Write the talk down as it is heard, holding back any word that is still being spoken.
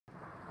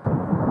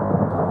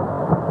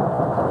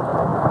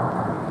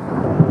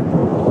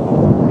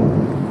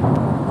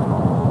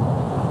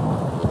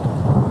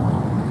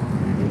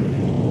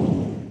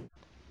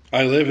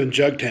I live in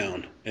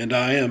Jugtown, and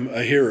I am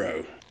a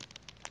hero.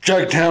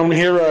 Jugtown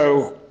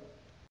hero.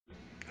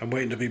 I'm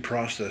waiting to be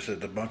processed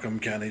at the Buncombe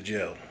County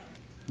Jail.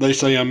 They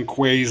say I'm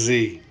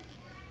crazy.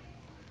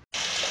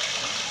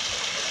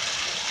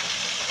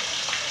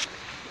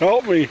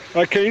 Help me,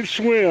 I can't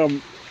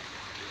swim.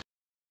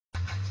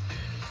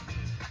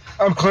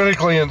 I'm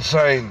clinically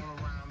insane.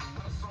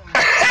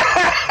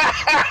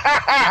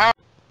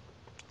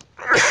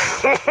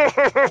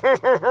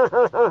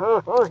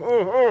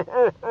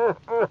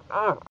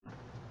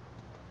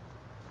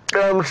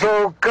 I'm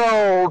so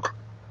cold.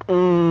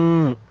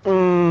 I'm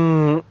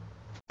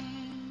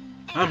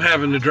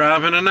having to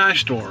drive in an ice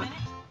storm.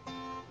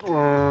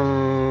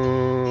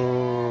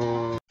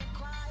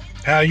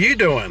 How you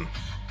doing?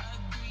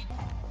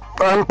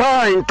 I'm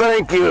fine,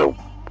 thank you.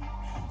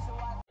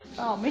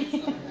 Oh,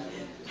 man.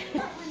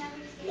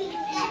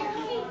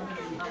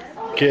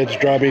 Kids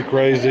drive me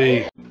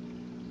crazy.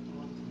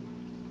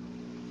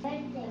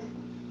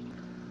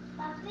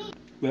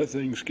 That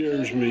thing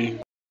scares me.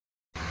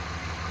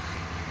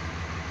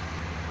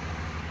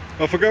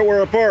 I forgot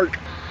where I parked.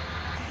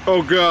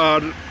 Oh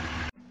God.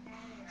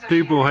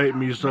 People hate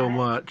me so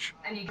much.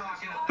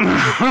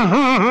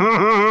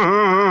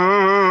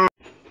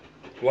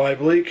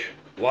 Live leak,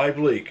 live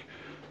leak.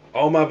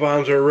 All my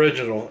vines are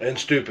original and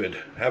stupid.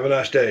 Have a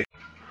nice day.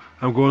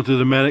 I'm going through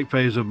the manic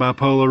phase of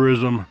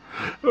bipolarism.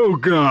 Oh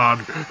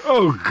God.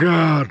 Oh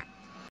God.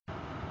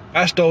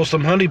 I stole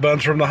some honey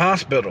buns from the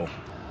hospital.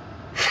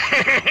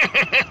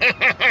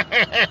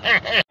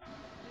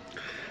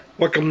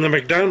 Welcome to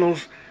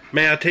McDonald's.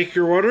 May I take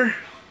your order?